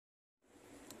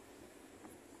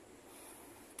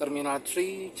Terminal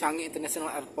 3, Changi International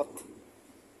Airport.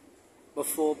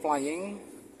 Before flying,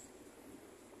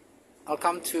 I'll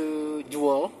come to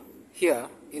Jewel here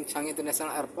in Changi International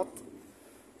Airport.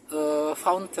 A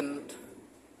fountain,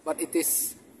 but it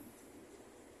is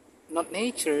not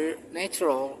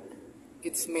natural.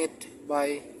 It's made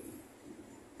by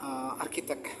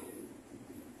architect.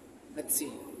 Let's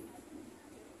see.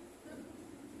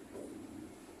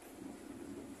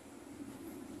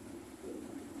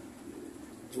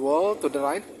 Jewel to the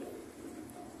right.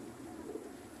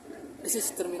 This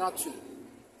is Terminal 3.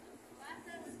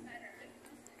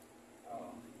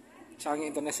 Changi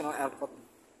International Airport.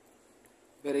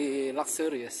 Very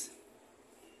luxurious.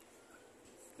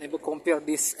 Never compare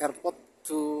this airport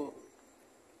to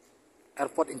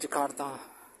airport in Jakarta.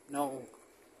 No,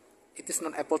 it is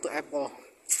not apple to apple.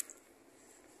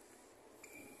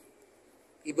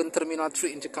 Even Terminal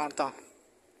 3 in Jakarta.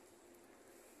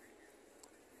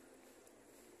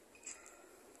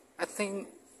 I think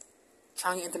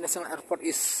Changi International Airport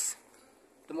is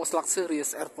the most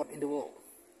luxurious airport in the world.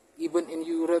 Even in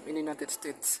Europe, in the United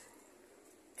States,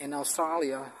 and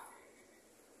Australia,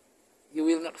 you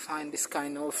will not find this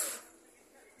kind of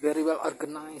very well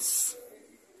organized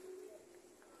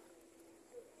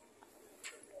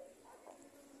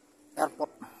airport.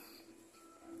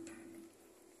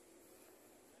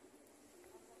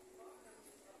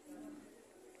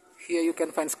 Here you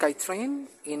can find SkyTrain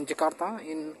in Jakarta,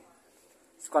 in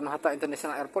Soekarno-Hatta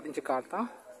International Airport in Jakarta.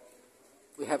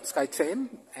 We have SkyTrain,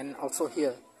 and also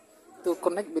here to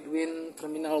connect between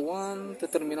Terminal 1 to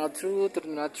Terminal 2,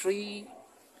 Terminal 3.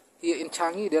 Here in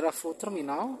Changi there are 4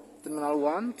 terminals, Terminal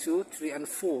 1, 2, 3 and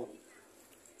 4.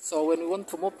 So when we want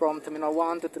to move from Terminal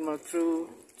 1 to Terminal 2,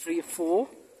 3, 4,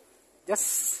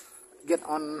 just get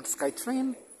on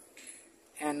SkyTrain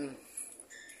and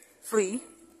free,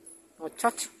 no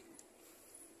charge.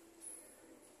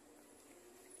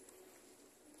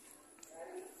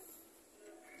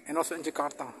 And also in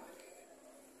Jakarta.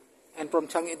 And from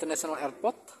Changi International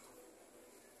Airport,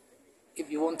 if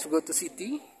you want to go to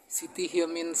city here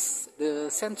means the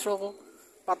central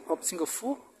part of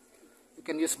Singapore, you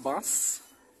can use bus,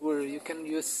 or you can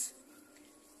use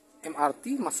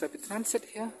MRT, mass rapid transit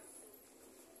here.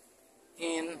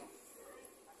 And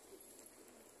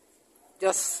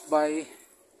just by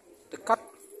the cut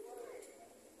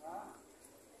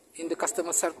in the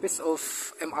customer service of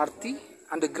MRT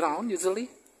underground usually,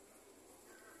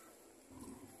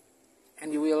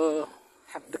 and you will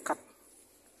have the cut.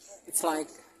 It's like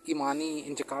e-money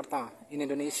in Jakarta. In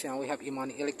Indonesia, we have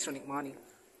e-money, electronic money.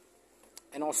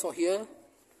 And also here,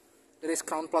 there is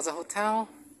Crown Plaza Hotel.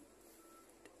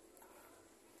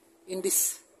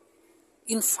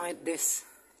 Inside this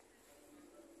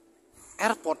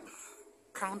airport,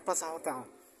 Crown Plaza Hotel.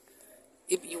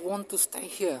 If you want to stay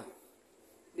here,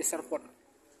 this airport,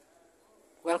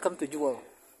 welcome to Jewel.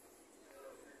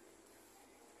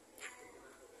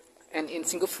 And in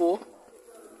Singapore,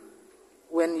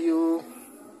 when you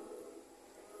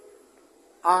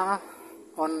are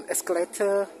on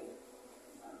escalator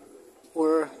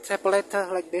or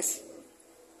trapelator like this,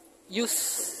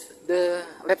 use the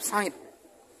left side.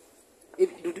 If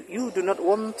you do not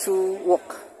want to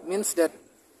walk, means that,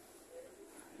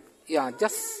 yeah,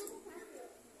 just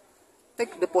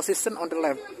take the position on the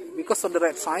left, because on the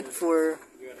right side for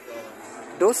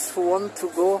those who want to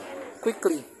go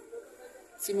quickly,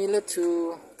 similar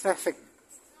to traffic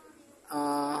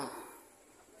on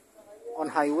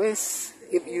highways.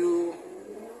 If you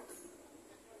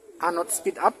are not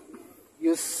speed up,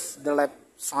 use the left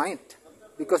side,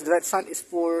 because the right side is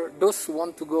for those who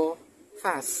want to go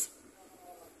fast.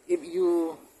 If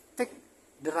you take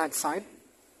the right side,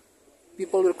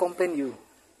 people will complain you.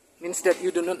 Means that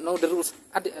you do not know the rules.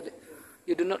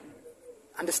 You do not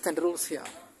understand the rules here.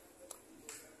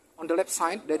 On the left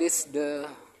side, there is the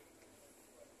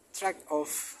track of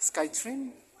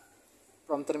SkyTrain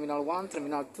from Terminal 1,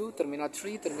 Terminal 2, Terminal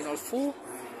 3, Terminal 4.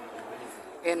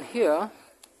 And here,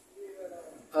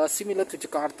 similar to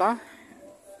Jakarta,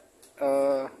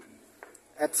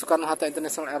 at Soekarno-Hatta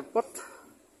International Airport,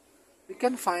 we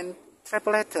can find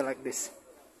trapelator like this.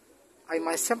 I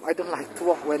myself, I don't like to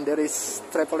walk when there is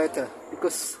trapelator,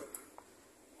 because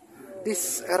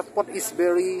this airport is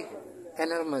very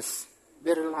enormous,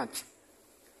 very large.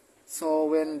 So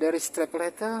when there is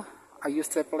trapelator, I use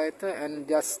trapelator and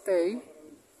just stay.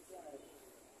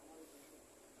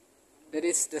 There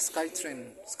is the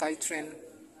SkyTrain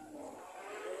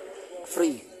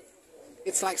free.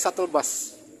 It's like shuttle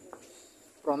bus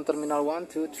from Terminal 1,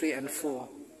 2, 3 and 4.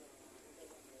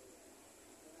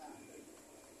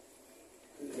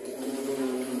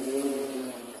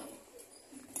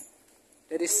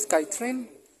 There is SkyTrain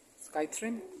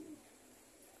Skytrain.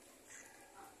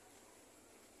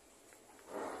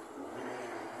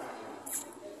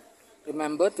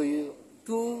 Remember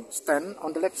to stand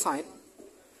on the left side,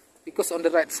 because on the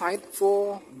right side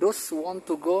for those who want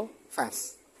to go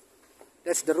fast.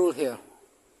 That's the rule here.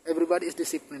 Everybody is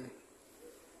disciplined.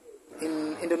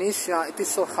 In Indonesia, it is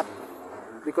so hard,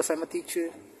 because I'm a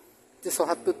teacher, it is so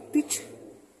hard to teach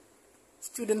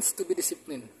students to be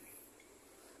disciplined.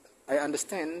 I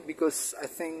understand, because I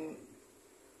think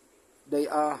they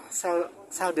are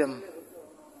seldom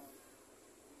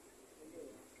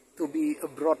to be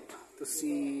abroad to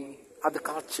see other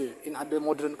culture in other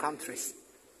modern countries.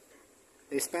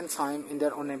 They spend time in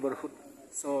their own neighborhood,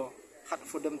 so hard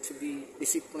for them to be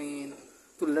disciplined,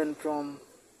 to learn from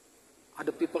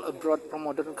other people abroad from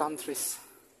modern countries.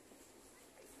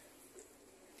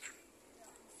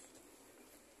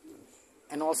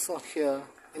 And also here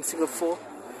in Singapore,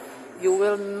 you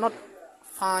will not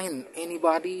find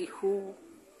anybody who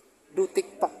do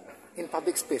TikTok in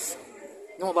public space.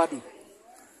 Nobody.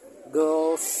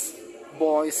 Girls,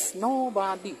 boys,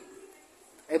 nobody.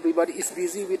 Everybody is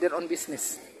busy with their own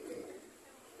business.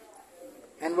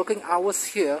 And working hours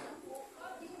here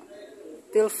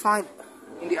till 5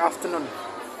 in the afternoon.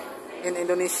 In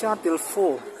Indonesia till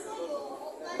 4.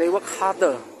 They work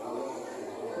harder.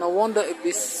 No wonder if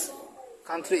this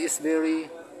country is very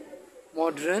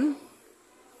modern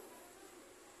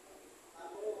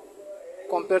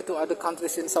compared to other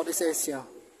countries in Southeast Asia.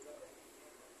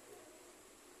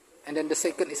 And then the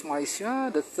second is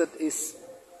Malaysia, the third is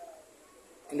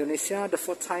Indonesia, the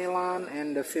fourth Thailand,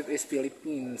 and the fifth is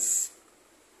Philippines.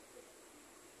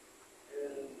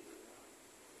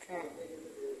 Okay.